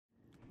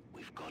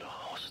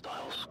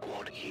hostile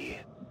squad here.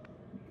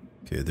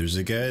 Okay, there's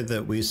a guy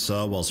that we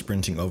saw while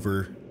sprinting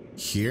over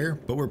here,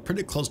 but we're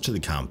pretty close to the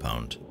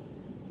compound.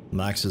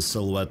 Max's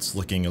silhouette's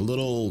looking a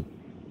little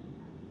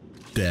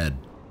dead.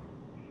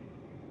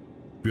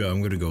 Yeah,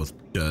 I'm gonna go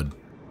with dead.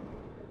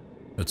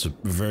 That's a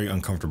very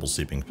uncomfortable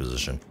sleeping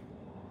position.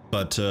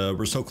 But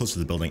we're so close to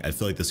the building, I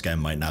feel like this guy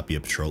might not be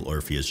a patrol, or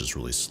if he is just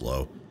really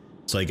slow.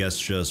 So I guess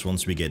just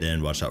once we get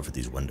in, watch out for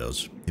these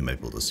windows. He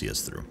might be able to see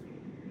us through.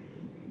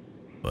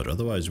 But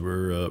otherwise,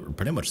 we're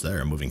pretty much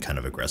there. I'm moving kind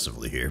of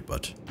aggressively here,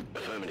 but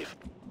Affirmative.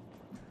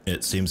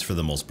 it seems for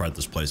the most part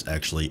this place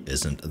actually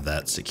isn't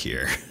that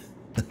secure.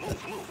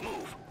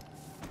 Move.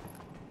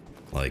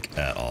 Like,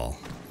 at all.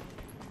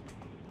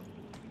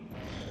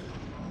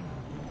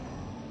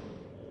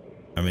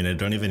 I mean, I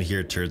don't even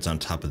hear turrets on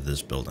top of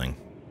this building.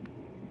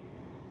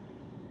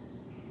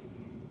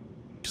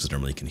 Because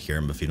normally you can hear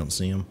them if you don't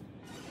see them.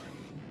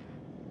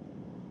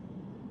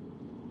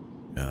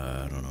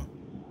 I don't know.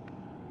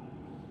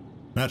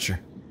 Not sure.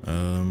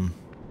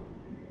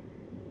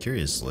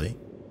 Curiously,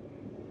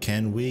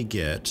 can we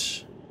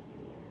get...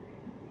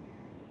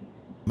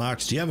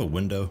 Mox, do you have a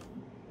window?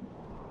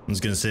 I was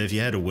gonna say, if you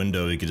had a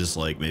window, you could just,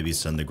 like, maybe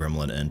send the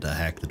gremlin in to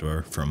hack the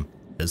door from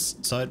his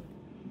side.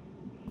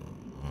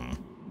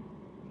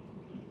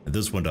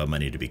 This window I might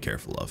need to be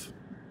careful of.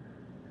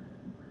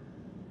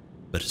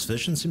 But his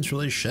vision seems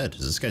really shed.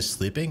 Is this guy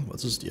sleeping?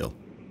 What's his deal?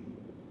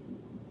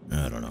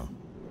 I don't know.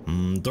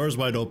 Door's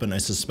wide open. I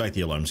suspect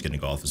the alarm's gonna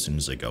go off as soon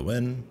as I go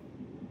in.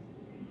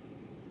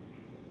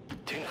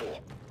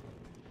 10-4.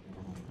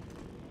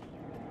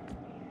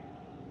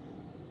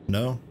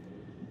 No?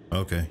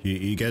 Okay.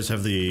 You guys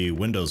have the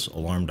windows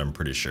alarmed, I'm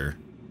pretty sure.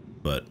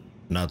 But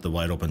not the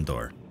wide open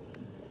door.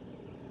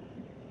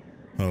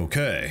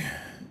 Okay.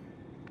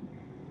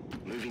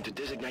 Moving to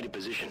designated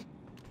position.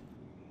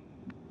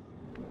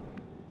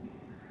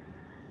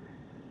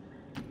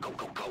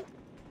 Go.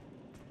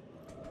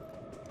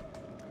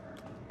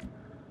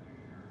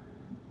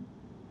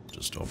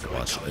 Just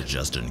overwatch it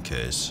just in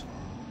case.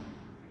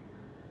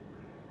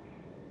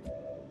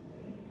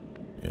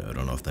 Yeah, I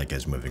don't know if that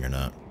guy's moving or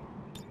not.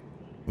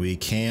 We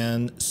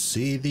can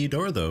see the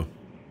door though.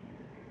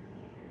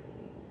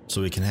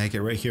 So we can hack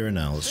it right here and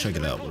now. Let's check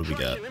it out. What do we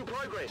got? In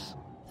progress.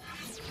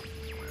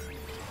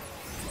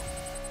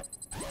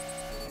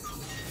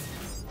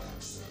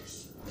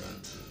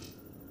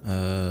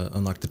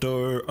 Unlock the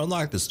door.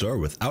 Unlock this door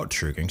without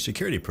triggering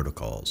security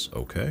protocols.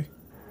 Okay.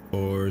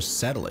 Or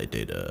satellite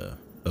data.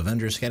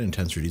 Avenger scanning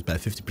times reduced by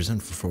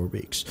 50% for 4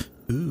 weeks.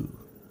 Ooh.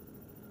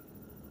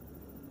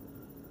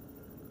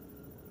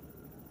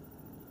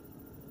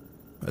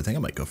 I think I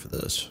might go for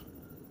this.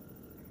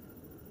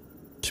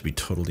 To be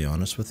totally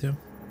honest with you.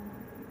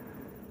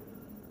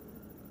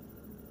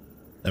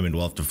 I mean,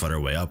 we'll have to fight our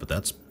way out, but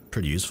that's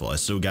pretty useful. I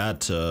still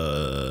got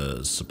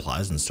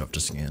supplies and stuff to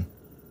scan.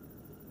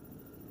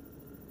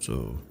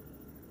 So,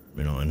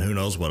 you know, and who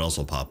knows what else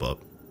will pop up.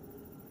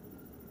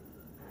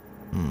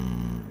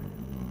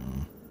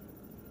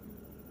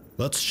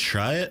 Let's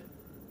try it.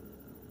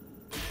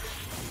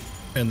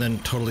 And then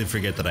totally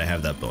forget that I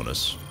have that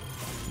bonus.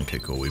 Okay,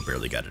 cool. We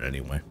barely got it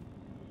anyway.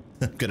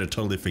 I'm gonna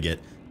totally forget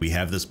we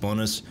have this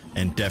bonus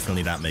and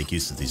definitely not make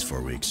use of these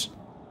 4 weeks.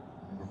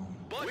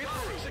 Whipping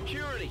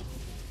security.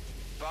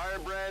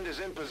 Firebrand is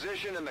in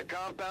position and the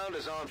compound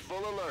is on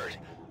full alert.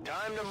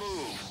 Time to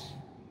move.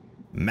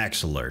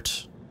 Max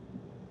alert.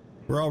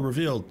 We're all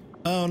revealed.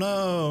 Oh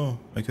no!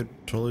 I could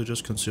totally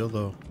just conceal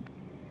though.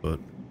 But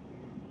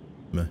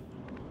meh.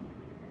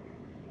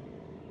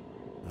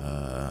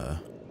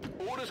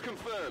 Orders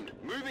confirmed.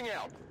 Moving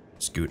out.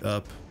 Scoot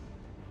up.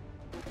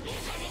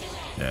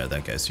 Yeah,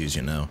 that guy sees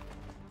you now.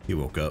 He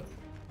woke up.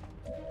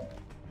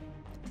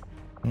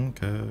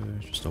 Okay,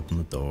 just open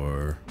the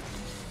door.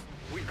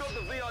 We've got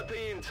the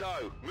VIP in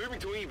tow. Moving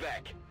to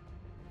evac.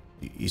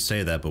 You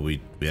say that, but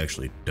we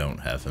actually don't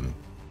have him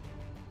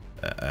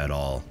at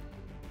all.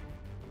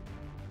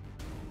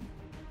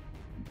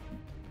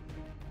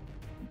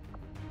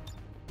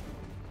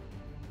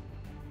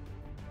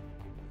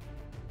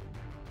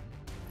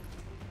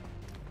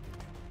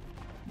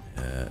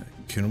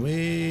 Can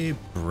we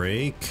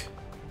break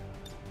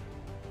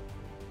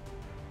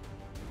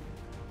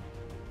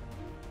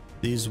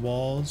these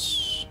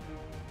walls?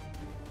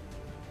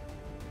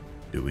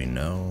 Do we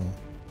know?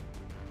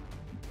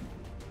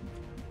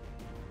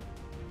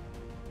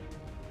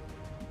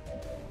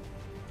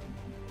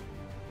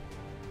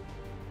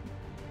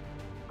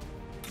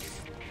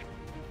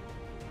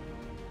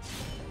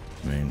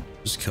 I mean,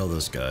 just kill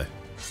this guy.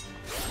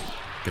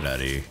 Get out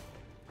of here.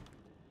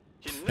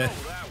 You know that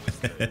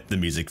was The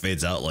music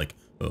fades out like,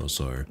 oh,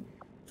 sorry.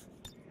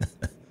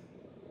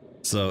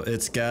 So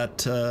it's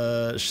got,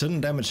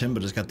 shouldn't damage him,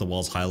 but it's got the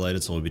walls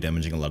highlighted, so we'll be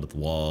damaging a lot of the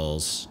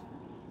walls.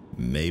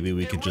 Maybe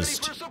we could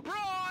just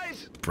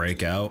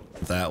break out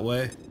that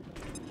way.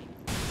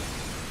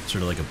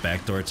 Sort of like a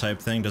backdoor type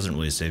thing. Doesn't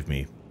really save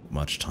me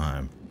much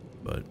time,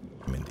 but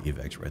I mean, the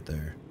evac's right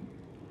there.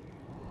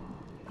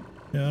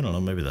 Yeah, I don't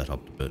know, maybe that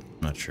helped a bit,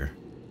 not sure.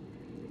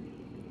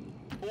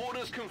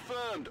 Orders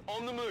confirmed.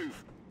 On the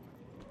move.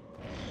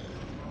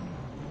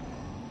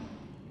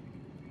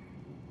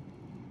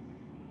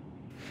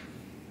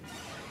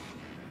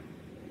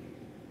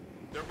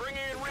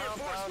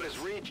 compound has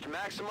reached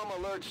maximum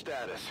alert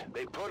status.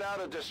 They put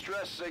out a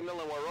distress signal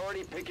and we're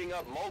already picking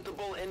up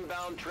multiple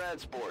inbound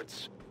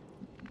transports.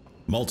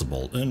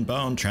 Multiple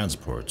inbound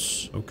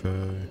transports.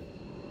 Okay.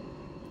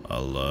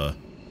 I'll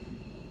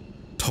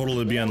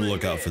totally be on the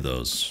lookout for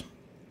those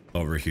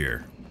over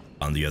here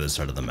on the other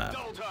side of the map.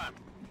 Double time.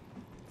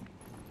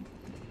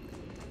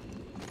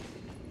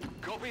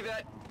 Copy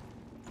that.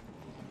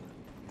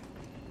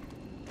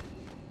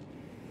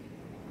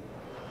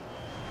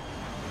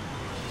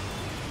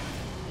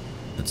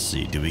 Let's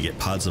see, do we get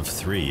pods of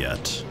 3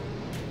 yet?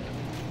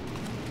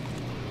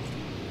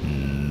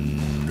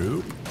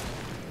 Nope.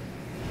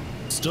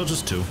 Still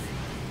just 2.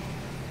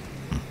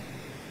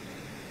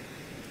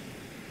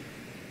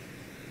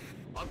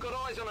 I've got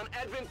eyes on an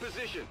advent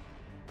position.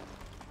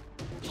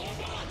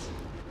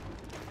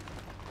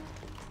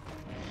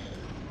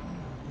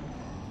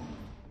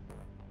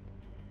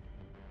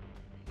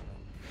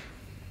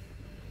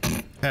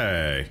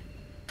 Hey.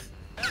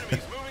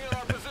 Enemies moving in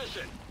our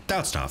position.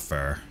 That's not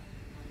fair.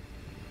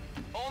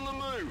 On the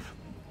move.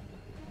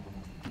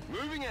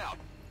 Moving out.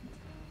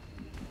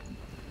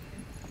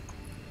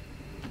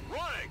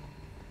 Running.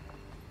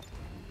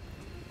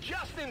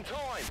 Just in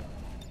time.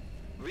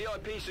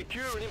 VIP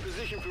secure and in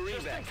position for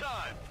evac. Just in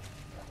time.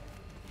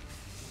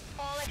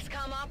 All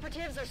XCOM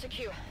operatives are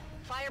secure.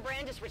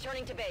 Firebrand is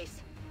returning to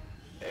base.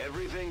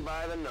 Everything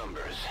by the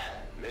numbers.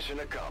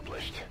 Mission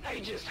accomplished. I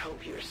just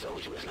hope your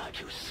soldier was not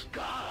too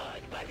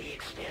scarred by the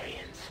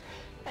experience,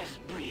 as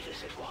brief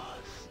as it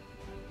was.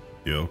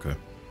 Yeah, okay.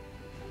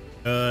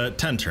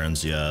 10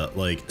 turns, yeah.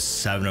 Like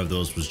 7 of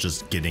those was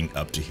just getting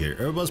up to here.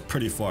 It was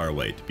pretty far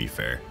away, to be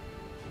fair.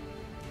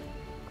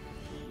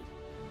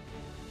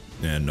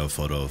 And no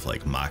photo of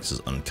like Mox's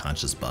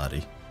unconscious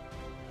body.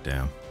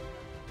 Damn.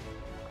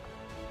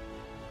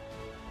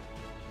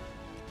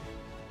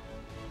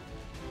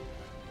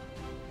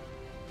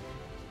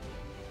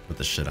 Put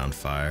the shit on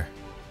fire.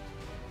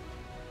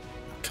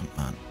 Come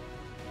on.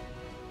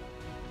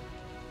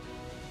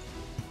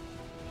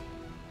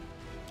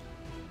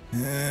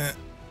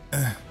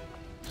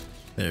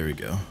 There we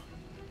go.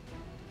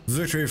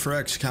 Victory for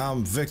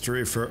XCOM,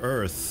 victory for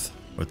Earth,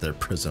 with their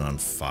prison on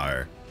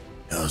fire.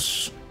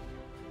 Yes.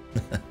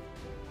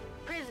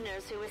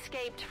 Prisoners who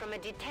escaped from a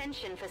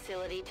detention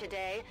facility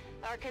today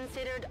are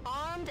considered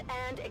armed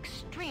and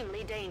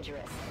extremely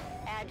dangerous.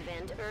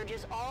 Advent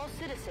urges all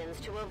citizens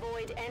to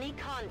avoid any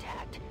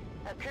contact.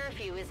 A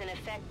curfew is in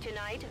effect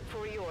tonight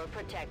for your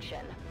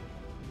protection.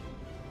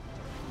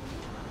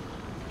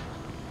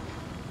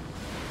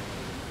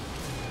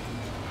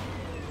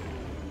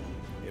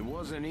 It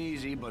wasn't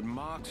easy, but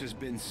Mox has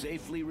been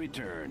safely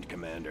returned,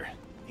 Commander.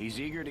 He's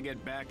eager to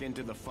get back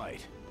into the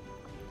fight.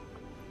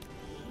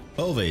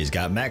 Ove's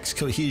got max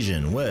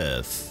cohesion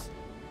with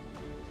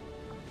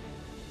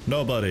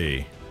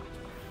nobody.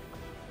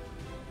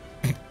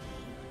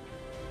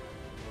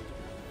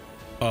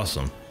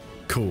 Awesome.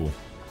 Cool.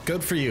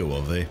 Good for you,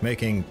 Ove.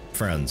 Making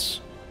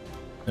friends.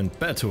 And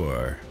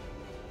Betur.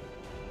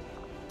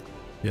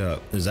 Yeah,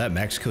 is that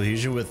max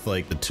cohesion with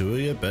like the two of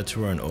you,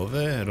 Betur and Ove?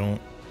 I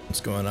don't...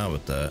 What's going on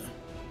with that?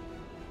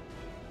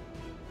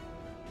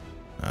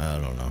 I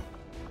don't know.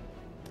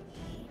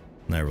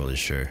 Not really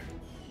sure.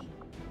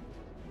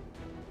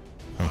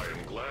 I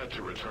am glad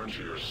to return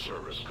to your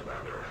service,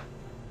 Commander.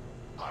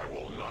 I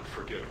will not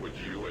forget what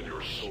you and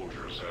your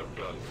soldiers have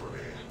done for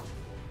me.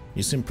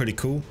 You seem pretty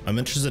cool. I'm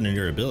interested in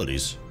your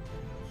abilities.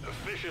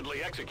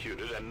 Efficiently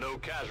executed and no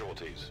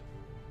casualties.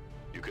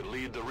 You can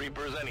lead the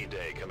Reapers any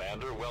day,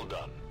 Commander. Well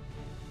done.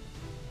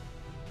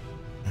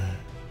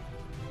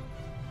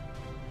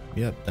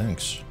 Yep,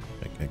 thanks.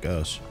 I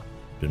guess.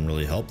 Didn't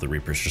really help the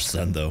Reapers just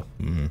then, though.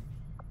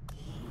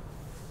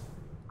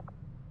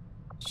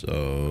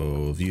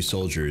 So, view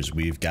soldiers,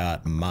 we've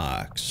got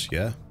Mox,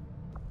 yeah?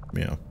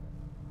 Yeah.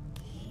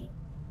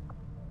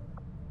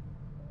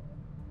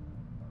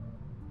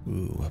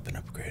 Ooh, weapon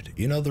upgrade.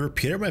 You know, the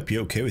repeater might be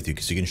okay with you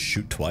because you can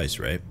shoot twice,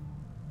 right?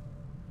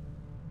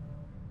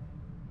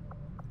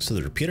 So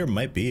the repeater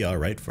might be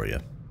alright for you.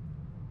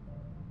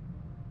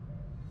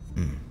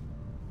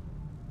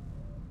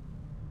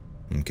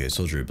 Okay,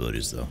 soldier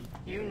abilities, though.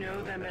 You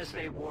know them as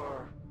they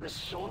were, the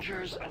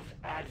soldiers of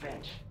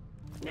Advent.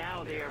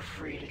 Now they are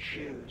free to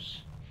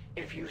choose.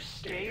 If you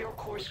stay your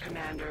course,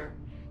 Commander,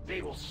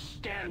 they will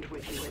stand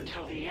with you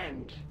until the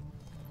end.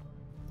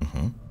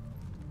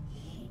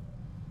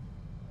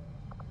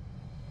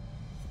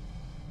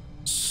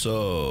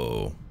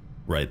 So,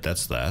 right,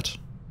 that's that.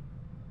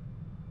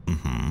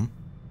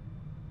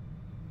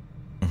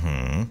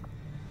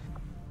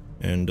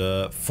 And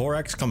 4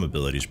 XCOM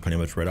abilities pretty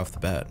much right off the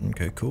bat.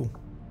 Okay, cool.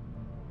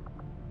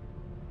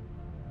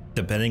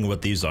 Depending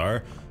what these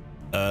are,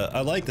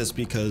 I like this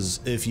because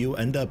if you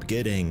end up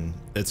getting,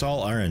 it's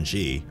all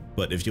RNG,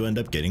 but if you end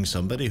up getting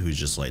somebody who's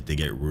just like, they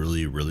get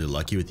really, really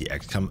lucky with the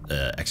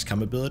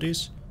XCOM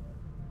abilities,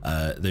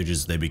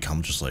 they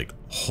become just like,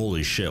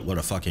 holy shit, what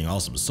a fucking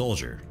awesome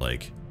soldier.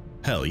 Like,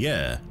 hell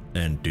yeah.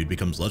 And dude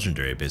becomes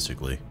legendary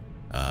basically.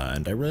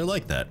 And I really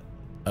like that.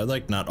 I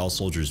like not all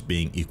soldiers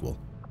being equal.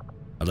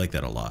 I like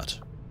that a lot.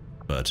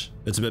 but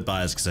it's a bit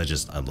biased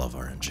because I love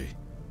RNG.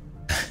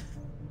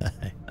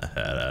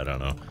 I don't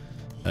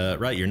know.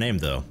 Right, you're named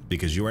though,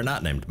 because you are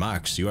not named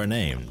Mox, you are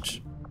named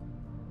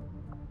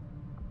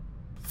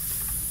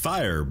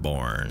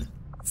Fireborn.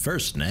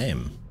 First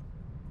name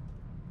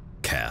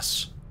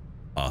Cass.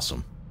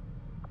 Awesome.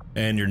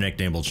 And your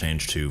nickname will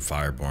change to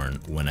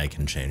Fireborn when I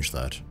can change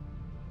that.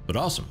 But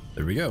awesome,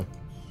 there we go.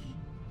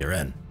 You're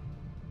in.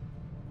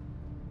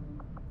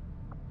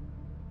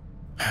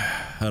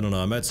 I don't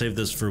know, I might save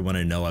this for when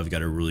I know I've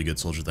got a really good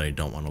soldier that I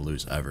don't want to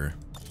lose ever.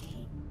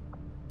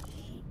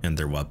 And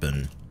their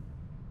weapon,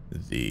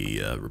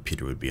 the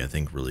repeater, would be, I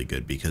think, really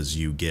good because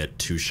you get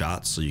 2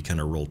 shots, so you kind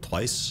of roll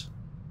twice.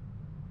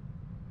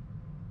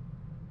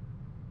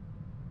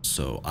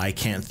 So I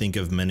can't think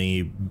of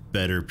many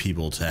better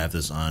people to have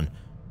this on.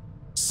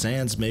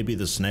 Sans maybe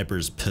the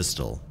sniper's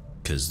pistol,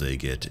 because they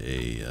get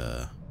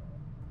a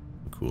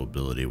cool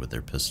ability with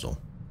their pistol.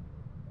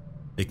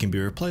 It can be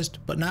replaced,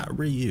 but not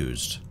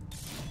reused.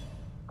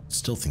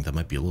 Still think that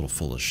might be a little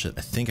full of shit.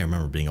 I think I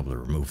remember being able to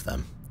remove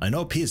them. I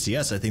know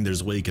PCS, I think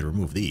there's a way you could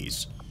remove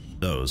these.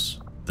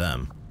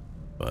 Them.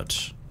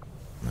 But,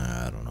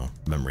 I don't know.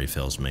 Memory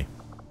fails me.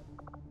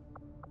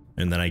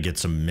 And then I get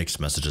some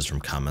mixed messages from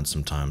comments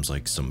sometimes,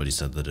 like somebody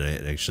said that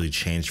it actually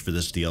changed for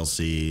this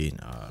DLC.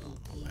 No, I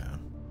don't know, man.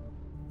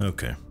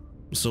 Okay.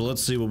 So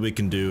let's see what we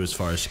can do as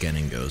far as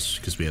scanning goes,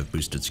 because we have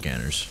boosted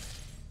scanners.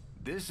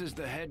 This is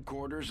the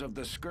headquarters of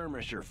the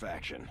Skirmisher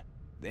faction.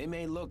 They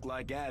may look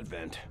like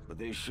Advent, but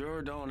they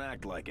sure don't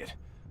act like it.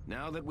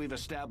 Now that we've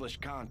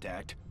established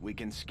contact, we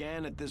can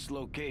scan at this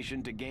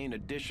location to gain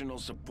additional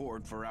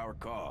support for our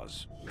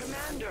cause.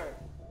 Commander,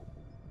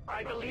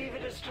 I believe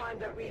it is time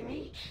that we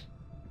meet.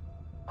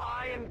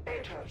 I am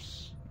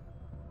Betos,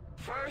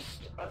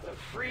 first of the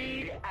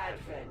freed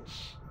Advent.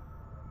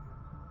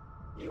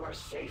 You are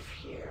safe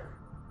here.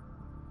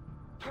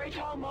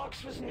 Praetor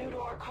Mox was new to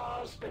our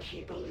cause, but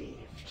he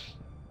believed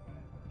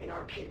in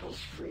our people's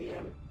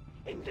freedom,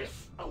 in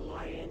this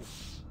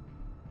alliance,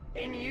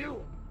 in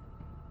you,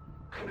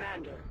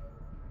 Commander.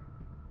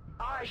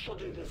 I shall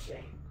do the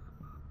same.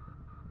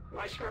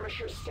 My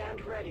skirmishers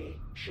stand ready,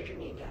 should you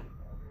need them.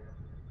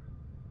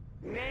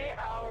 May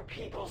our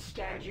people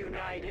stand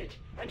united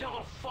until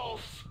the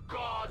false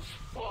gods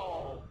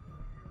fall.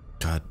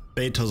 God,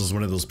 Betos is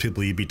one of those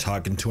people you'd be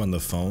talking to on the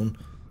phone,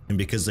 and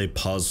because they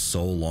pause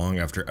so long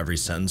after every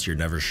sentence, you're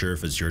never sure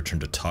if it's your turn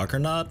to talk or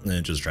not, and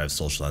it just drives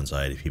social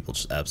anxiety. People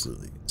just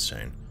absolutely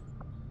insane.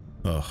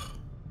 Oh,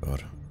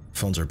 God.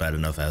 Phones are bad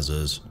enough as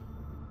is.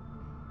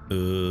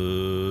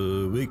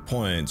 Weak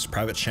points,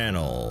 private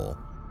channel.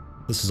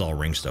 This is all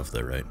ring stuff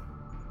though, right?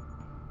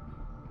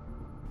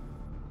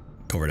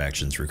 Covert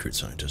actions, recruit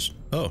scientist.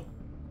 Oh,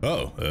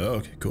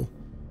 okay, cool.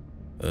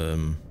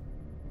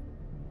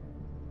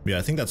 Yeah,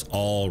 I think that's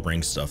all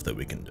ring stuff that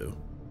we can do.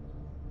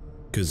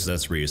 Because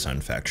that's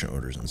reassign faction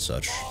orders and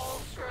such.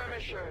 All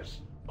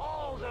skirmishers,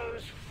 all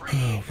those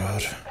free from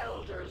the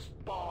elders'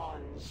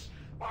 bonds,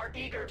 are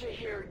eager to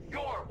hear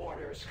your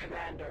orders,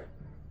 Commander.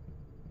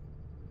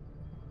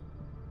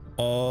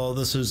 Oh,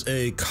 this is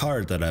a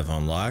card that I've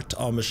unlocked.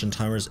 All mission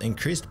timers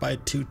increased by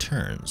 2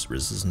 turns.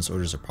 Resistance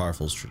orders are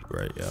powerful.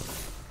 Right, yeah.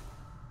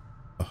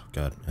 Oh,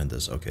 God, and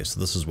this. Okay, so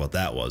this is what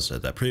that was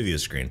at that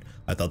previous screen.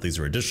 I thought these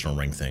were additional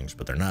ring things,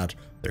 but they're not.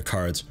 They're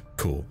cards.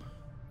 Cool.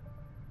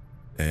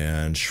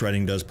 And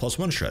shredding does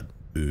 +1 shred.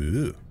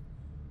 Ooh.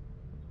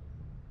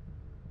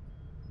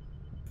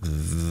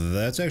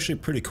 That's actually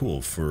pretty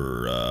cool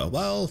for,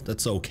 well,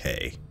 that's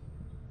okay.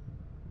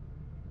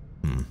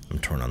 I'm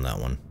torn on that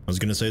one. I was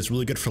gonna say it's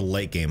really good for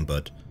late game,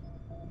 but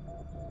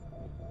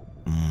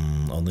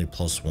only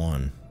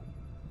 +1.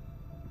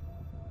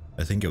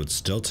 I think it would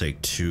still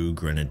take 2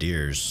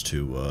 grenadiers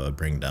to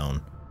bring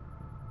down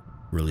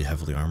really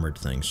heavily armored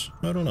things.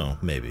 I don't know,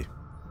 maybe.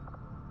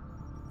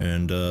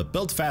 And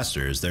build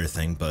faster is their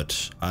thing,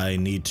 but I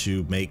need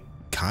to make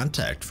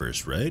contact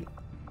first, right?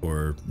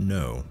 Or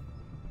no?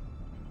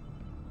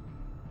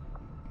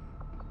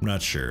 I'm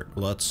not sure.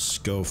 Let's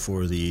go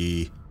for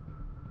the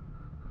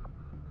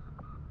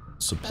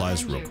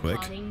supplies real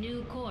quick.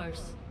 New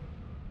course.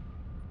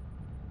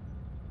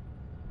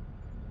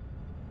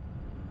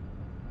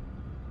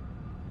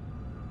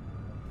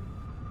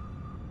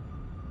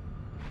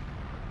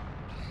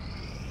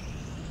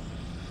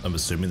 I'm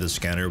assuming the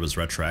scanner was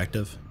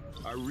retroactive.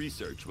 Our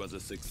research was a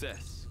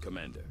success,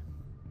 Commander.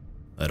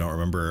 I don't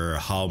remember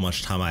how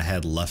much time I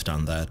had left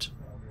on that.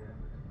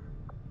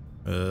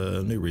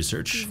 New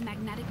research. These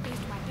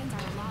magnetic-based weapons are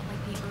a lot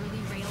like the early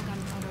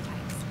railgun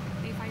prototypes.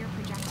 They fire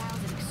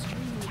projectiles at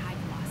extremely high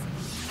velocity.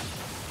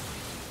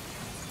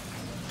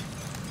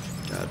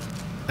 God,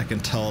 I can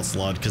tell it's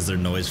loud because their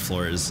noise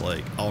floor is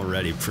like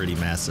already pretty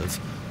massive.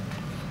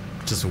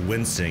 Just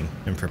wincing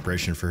in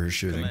preparation for her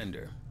shooting.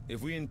 Commander,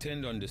 if we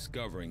intend on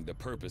discovering the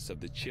purpose of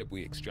the chip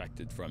we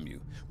extracted from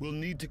you, we'll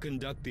need to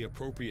conduct the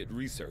appropriate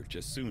research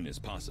as soon as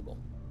possible.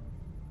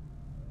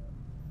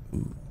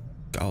 Ooh,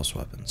 Gauss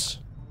weapons.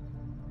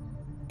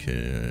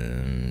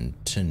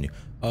 Continue.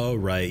 Oh,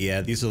 right,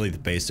 yeah, these are like the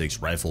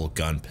basics. Rifle,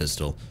 gun,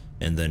 pistol.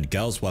 And then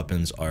Gal's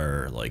weapons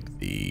are like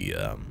the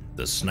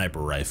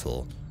sniper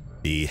rifle,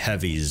 the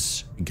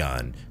heavies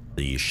gun,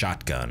 the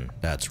shotgun.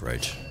 That's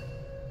right.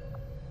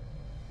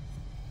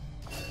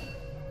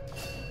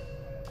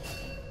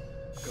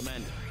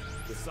 Commander,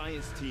 the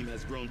science team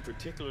has grown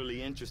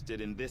particularly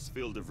interested in this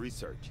field of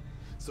research.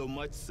 So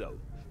much so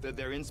that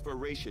their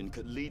inspiration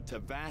could lead to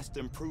vast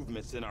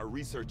improvements in our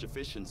research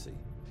efficiency.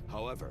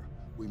 However,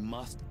 we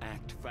must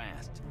act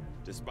fast.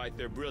 Despite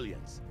their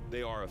brilliance,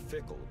 they are a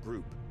fickle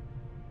group.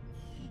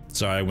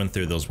 Sorry, I went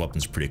through those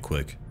weapons pretty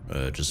quick.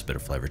 Just a bit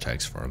of flavor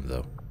text for them,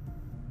 though.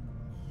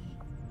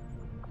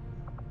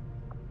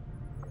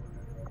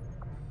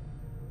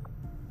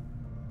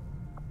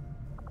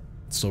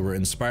 So we're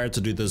inspired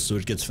to do this so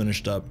it gets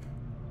finished up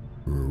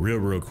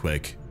real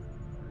quick.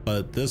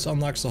 But this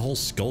unlocks the whole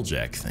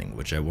Skulljack thing,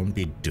 which I won't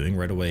be doing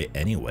right away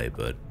anyway,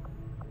 but...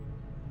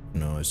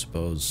 No, I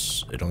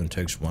suppose it only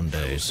takes one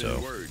day, so...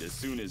 Word as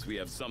soon as we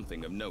have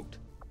something of note.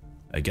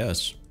 I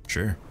guess,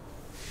 sure.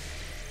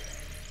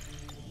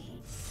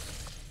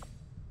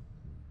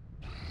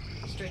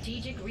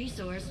 Strategic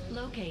resource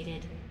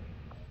located.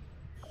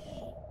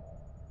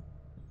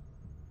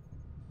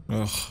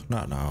 Ugh,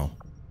 not now.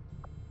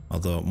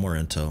 Although, more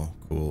intel.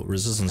 Cool.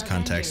 Resistance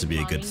contacts would be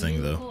a good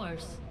thing, though.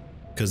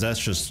 Because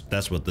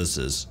that's what this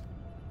is.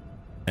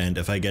 And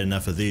if I get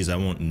enough of these, I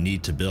won't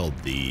need to build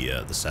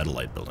the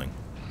satellite building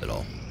at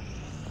all.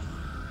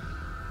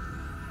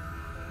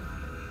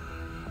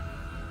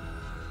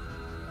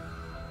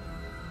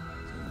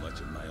 So much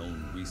of my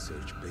own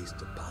research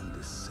based upon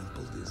this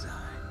simple design.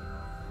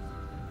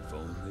 If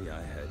only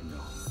I had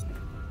known.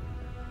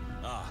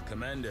 Ah,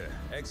 Commander,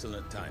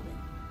 excellent timing.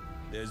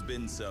 There's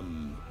been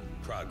some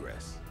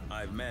progress.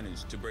 I've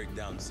managed to break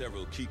down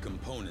several key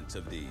components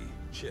of the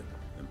chip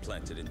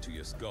implanted into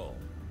your skull.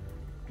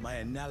 My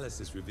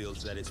analysis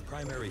reveals that its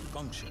primary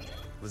function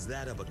was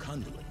that of a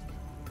conduit,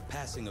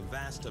 passing a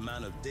vast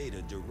amount of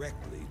data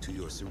directly to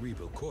your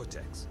cerebral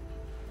cortex.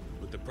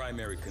 With the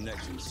primary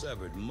connection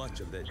severed, much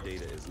of that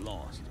data is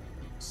lost.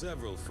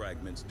 Several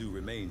fragments do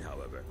remain,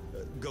 however,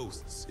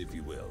 ghosts, if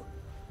you will.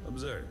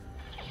 Observe.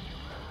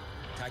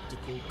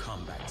 Tactical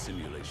combat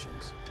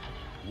simulations,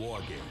 war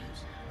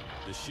games.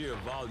 The sheer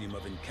volume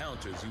of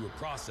encounters you were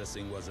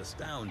processing was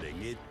astounding.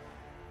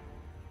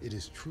 It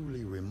is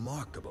truly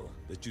remarkable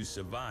that you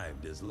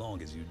survived as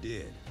long as you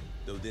did.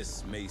 Though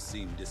this may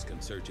seem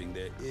disconcerting,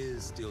 there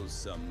is still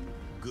some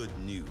good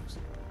news.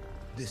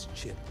 This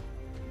chip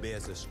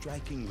bears a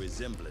striking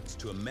resemblance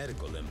to a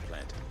medical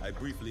implant I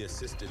briefly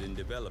assisted in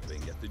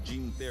developing at the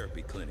gene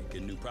therapy clinic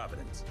in New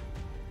Providence.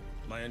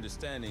 My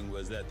understanding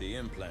was that the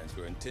implants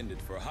were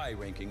intended for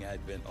high-ranking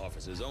Advent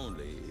officers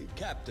only,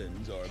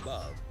 captains or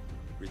above.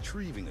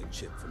 Retrieving a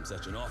chip from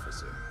such an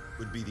officer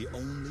would be the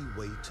only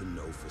way to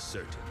know for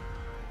certain.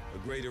 A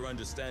greater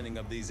understanding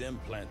of these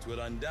implants would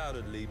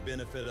undoubtedly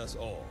benefit us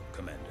all,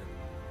 Commander.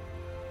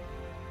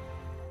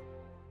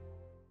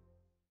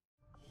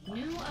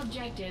 New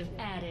objective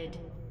added.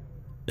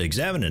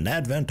 Examine an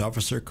Advent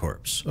officer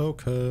corpse.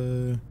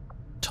 Okay.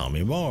 Tell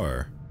me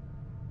more.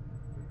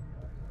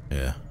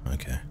 Yeah,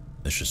 okay.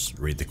 Let's just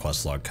read the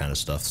quest log kind of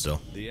stuff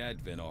still. The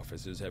Advent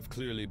officers have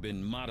clearly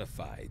been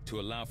modified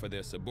to allow for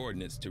their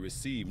subordinates to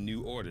receive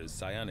new orders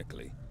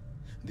psionically.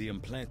 The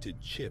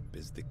implanted chip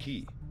is the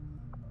key.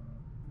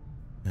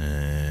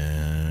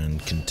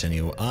 And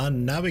continue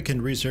on. Now we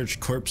can research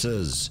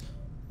corpses.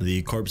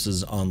 The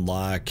corpses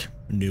unlock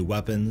new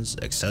weapons,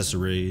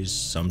 accessories,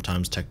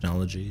 sometimes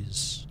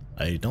technologies.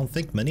 I don't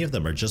think many of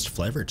them are just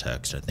flavor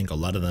text. I think a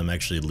lot of them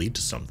actually lead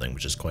to something,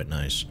 which is quite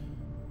nice.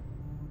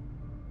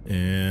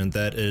 And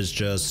that is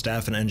just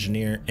staff and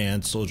engineer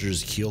and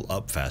soldiers heal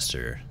up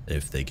faster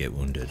if they get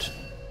wounded.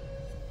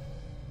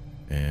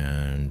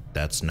 And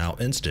that's now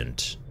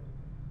instant.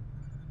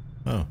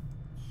 Oh.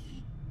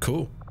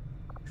 Cool.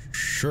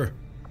 Sure.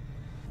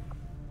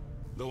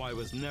 Though I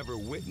was never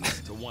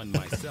witness to one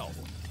myself,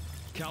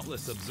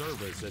 countless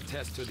observers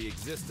attest to the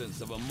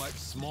existence of a much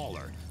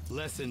smaller,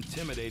 less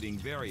intimidating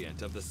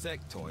variant of the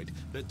sectoid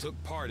that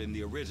took part in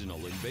the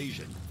original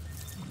invasion.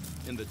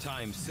 In the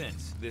time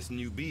since, this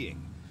new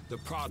being, the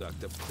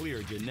product of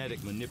clear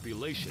genetic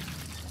manipulation,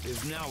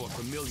 is now a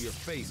familiar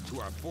face to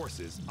our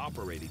forces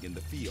operating in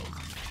the field.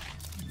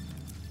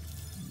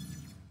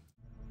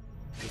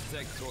 The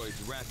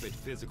sectoid's rapid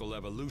physical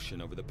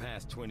evolution over the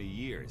past 20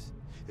 years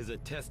is a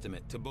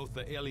testament to both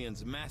the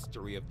aliens'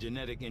 mastery of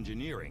genetic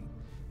engineering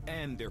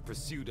and their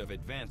pursuit of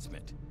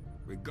advancement,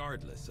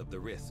 regardless of the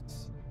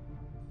risks.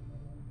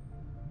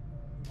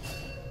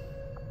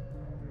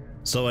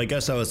 So I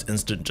guess that was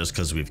instant just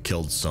because we've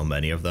killed so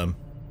many of them.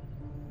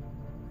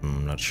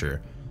 I'm not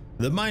sure.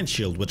 The mind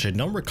shield, which I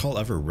don't recall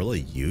ever really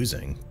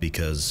using,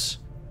 because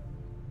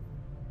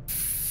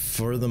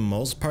for the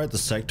most part the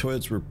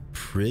sectoids were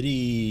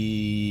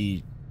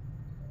pretty...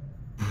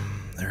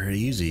 they're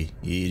easy.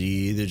 You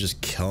either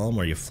just kill them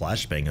or you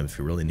flashbang them if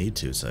you really need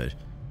to, so I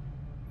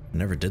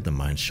never did the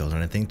mind shield,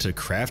 and I think to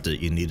craft it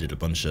you needed a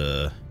bunch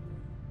of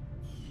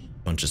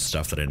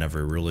stuff that I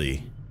never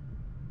really...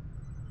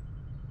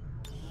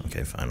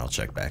 Okay, fine, I'll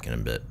check back in a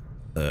bit.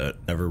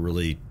 Never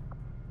really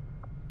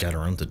got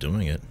around to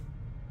doing it.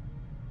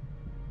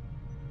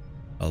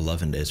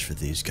 11 days for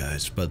these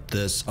guys, but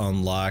this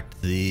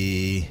unlocked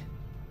the...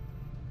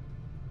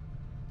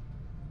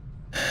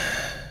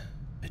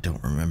 I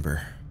don't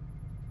remember.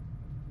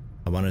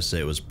 I want to say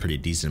it was pretty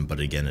decent, but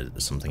again,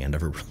 it's something I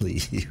never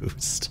really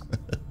used.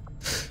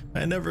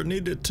 I never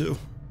needed to.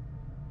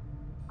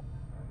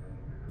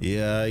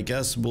 Yeah, I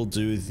guess we'll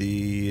do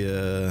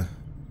the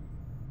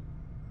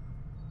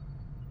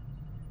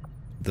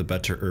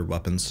better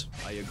weapons.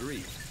 I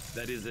agree.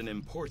 That is an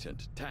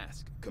important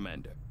task,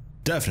 Commander.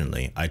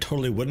 Definitely. I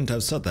totally wouldn't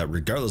have said that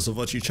regardless of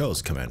what you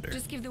chose, Commander.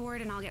 Just give the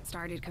word and I'll get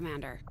started,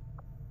 Commander.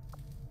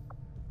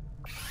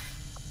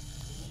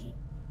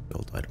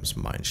 Build items,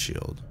 mind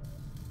shield.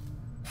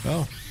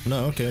 Oh,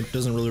 no, okay. It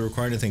doesn't really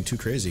require anything too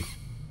crazy.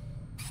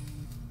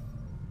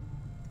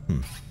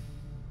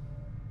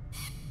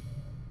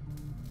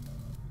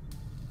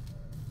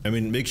 I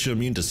mean, it makes you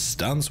immune to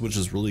stuns, which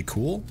is really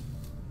cool.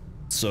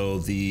 So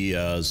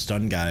the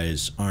stun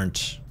guys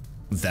aren't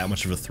that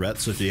much of a threat.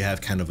 So if you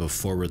have kind of a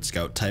forward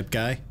scout type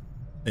guy,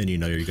 and you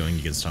know you're going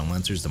against stun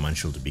lancers, the mind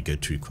shield would be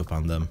good to equip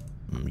on them.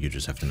 You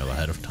just have to know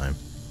ahead of time.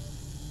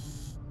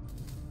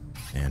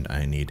 And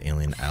I need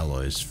alien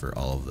alloys for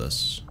all of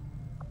this.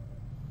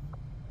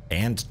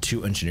 And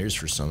 2 engineers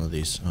for some of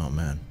these. Oh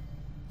man.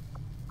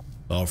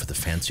 Oh, for the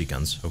fancy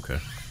guns. Okay.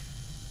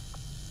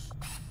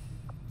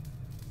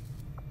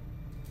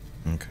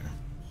 Okay.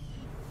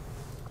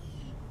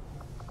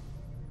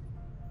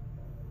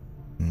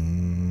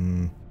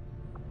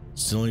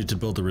 Still need to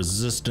build a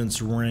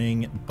resistance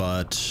ring,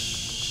 but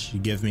you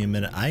give me a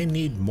minute. I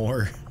need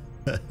more.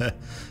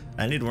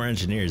 I need more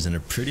engineers in a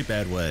pretty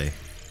bad way.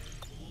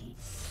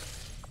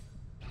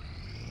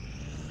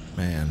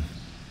 Man.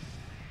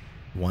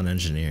 1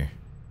 engineer.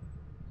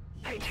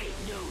 I take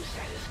no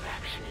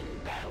satisfaction in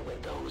battle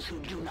with those who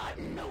do not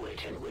know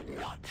it and would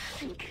not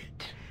seek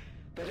it.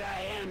 But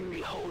I am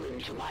beholden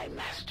to my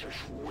master's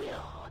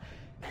will,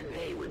 and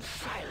they would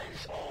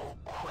silence all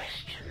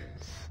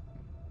questions.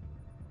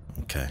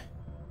 Okay.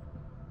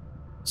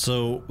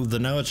 So the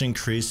knowledge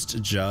increased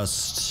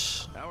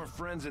just... Our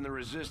friends in the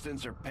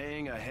Resistance are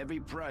paying a heavy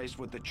price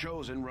with the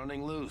Chosen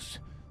running loose.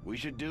 We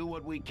should do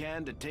what we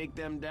can to take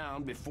them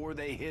down before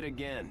they hit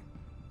again.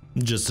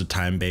 Just a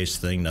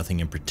time-based thing, nothing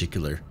in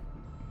particular.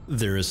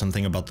 There is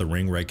something about the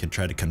ring where I could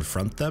try to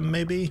confront them,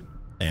 maybe,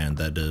 and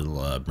that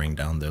it'll bring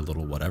down their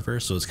little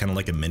whatever. So it's kind of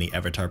like a mini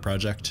Avatar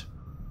project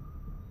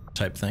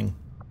type thing,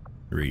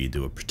 where you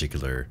do a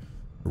particular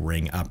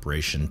ring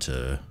operation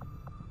to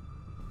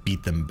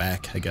beat them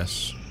back, I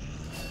guess.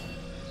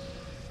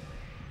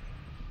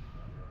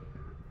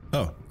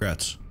 Oh,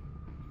 congrats.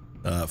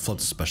 Flood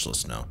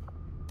specialist now.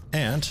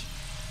 And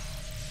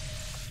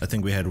I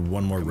think we had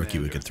one more rookie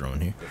we could throw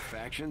in here. The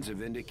factions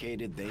have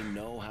indicated they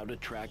know how to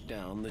track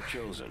down the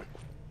Chosen.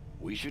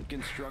 We should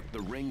construct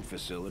the ring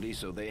facility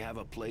so they have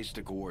a place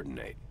to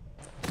coordinate.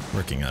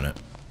 Working on it.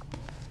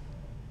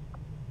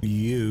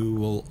 You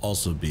will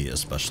also be a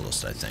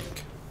specialist, I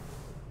think.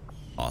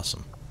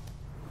 Awesome.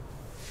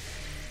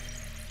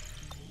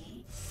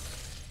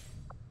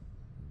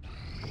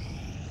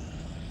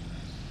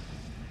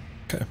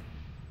 Okay.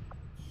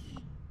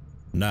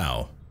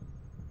 Now,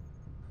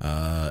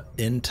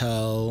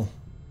 Intel.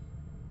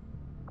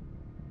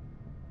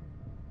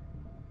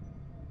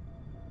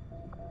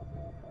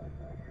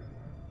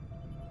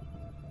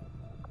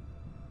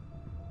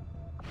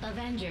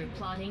 Avenger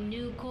plotting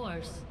new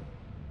course.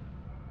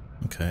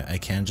 Okay, I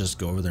can just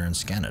go over there and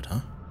scan it,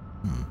 huh?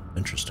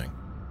 Interesting.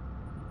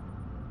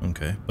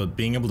 Okay, but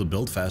being able to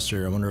build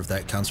faster, I wonder if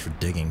that counts for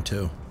digging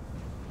too.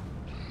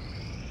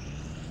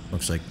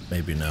 Looks like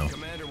maybe no.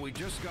 Commander, we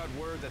just got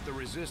word that the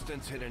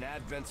Resistance hit an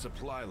Advent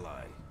supply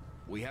line.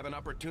 We have an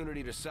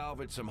opportunity to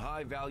salvage some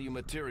high-value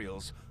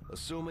materials,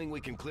 assuming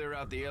we can clear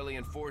out the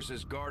alien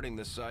forces guarding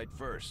the site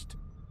first.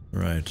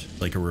 Right,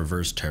 like a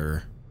reverse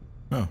terror.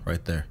 Oh,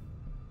 right there.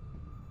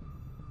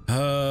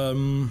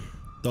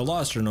 The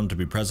Lost are known to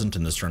be present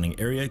in the surrounding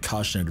area.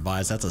 Caution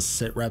advised, that's a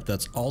sit rep.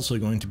 That's also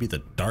going to be the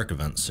Dark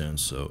event soon,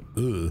 so,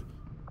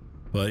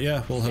 But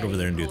yeah, we'll head over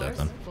there and do that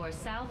then. For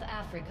South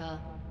Africa.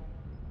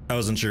 I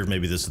wasn't sure if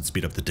maybe this would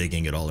speed up the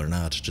digging at all or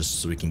not, just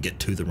so we can get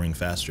to the ring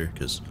faster,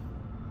 because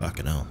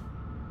fucking hell.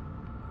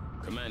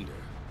 Commander,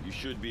 you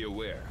should be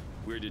aware.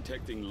 We're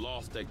detecting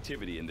lost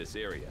activity in this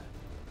area.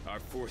 Our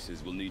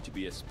forces will need to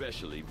be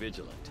especially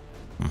vigilant.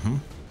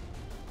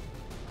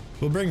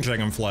 We'll bring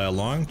Dragonfly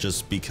along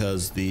just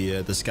because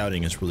the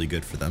scouting is really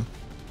good for them.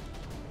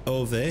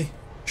 Ove,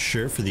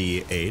 sure, for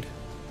the aid.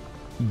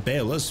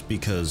 Bayless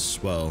because,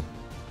 well,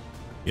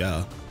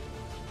 yeah.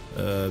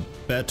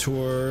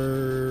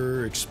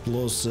 Betor,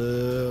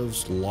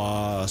 explosives,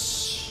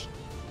 loss.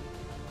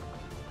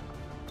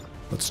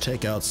 Let's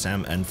take out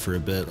Sam N for a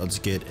bit. Let's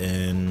get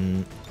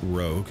in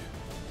Rogue.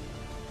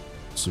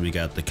 So we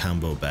got the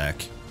combo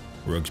back.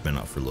 Rogue's been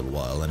out for a little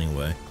while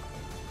anyway.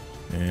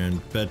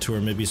 And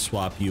Betor, maybe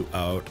swap you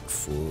out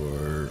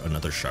for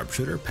another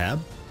sharpshooter, Pab?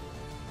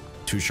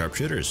 2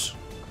 sharpshooters.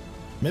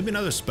 Maybe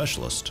another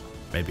specialist.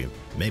 Maybe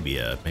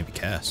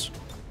Cass.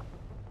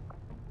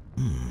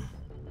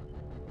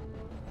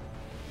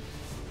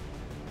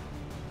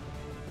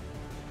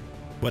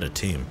 What a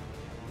team.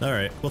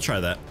 Alright, we'll try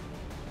that.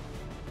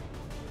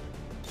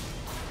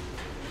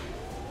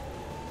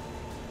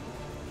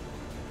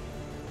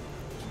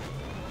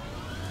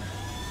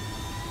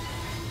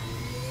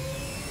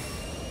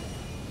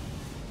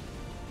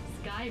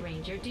 Sky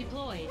Ranger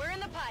deployed. We're in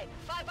the pipe.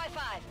 5 by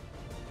 5.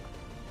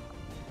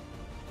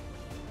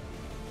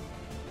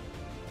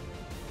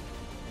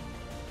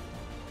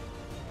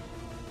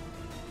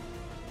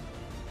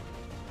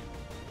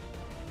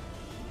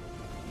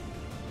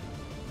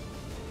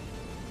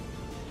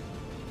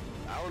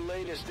 Our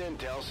latest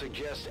intel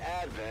suggests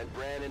Advent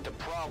ran into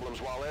problems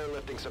while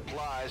airlifting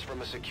supplies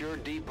from a secure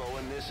depot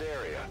in this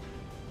area.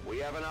 We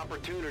have an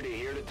opportunity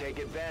here to take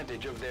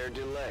advantage of their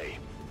delay.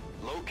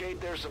 Locate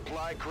their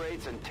supply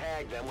crates and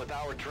tag them with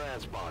our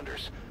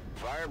transponders.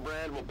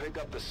 Firebrand will pick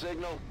up the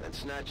signal and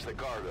snatch the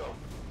cargo.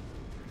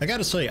 I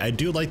gotta say, I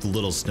do like the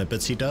little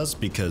snippets he does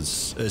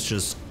because it's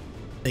just,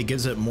 it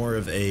gives it more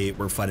of a,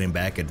 we're fighting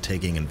back and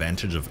taking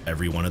advantage of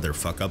every one of their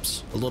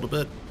fuck-ups a little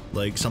bit.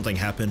 Like, something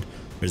happened,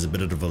 there's a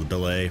bit of a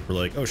delay, we're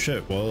like, oh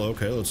shit, well,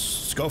 okay,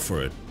 let's go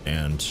for it.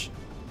 And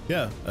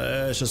yeah,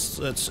 it's just,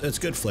 it's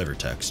good flavor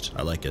text.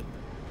 I like it.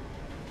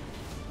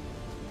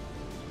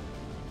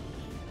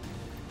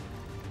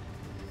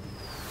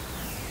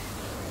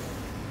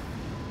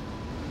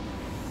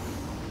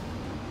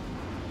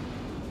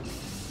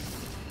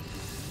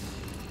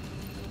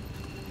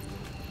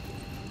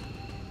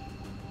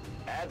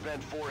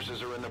 Advent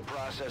forces are in the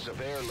process of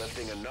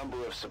airlifting a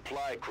number of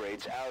supply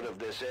crates out of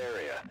this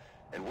area,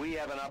 and we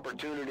have an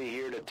opportunity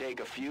here to take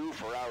a few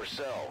for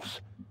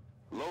ourselves.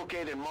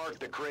 Locate and mark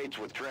the crates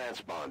with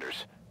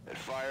transponders, and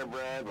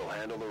Firebrand will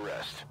handle the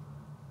rest.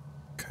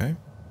 Okay.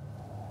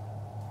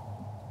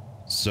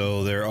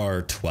 So there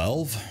are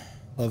 12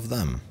 of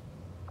them.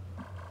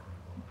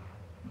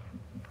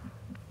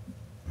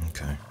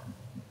 Okay.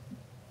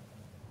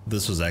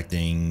 This was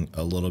acting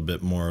a little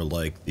bit more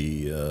like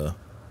the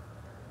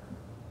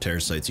terror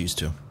sites used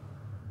to.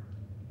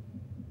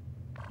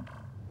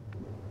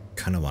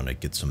 Kind of want to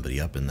get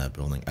somebody up in that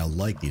building. I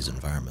like these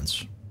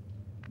environments.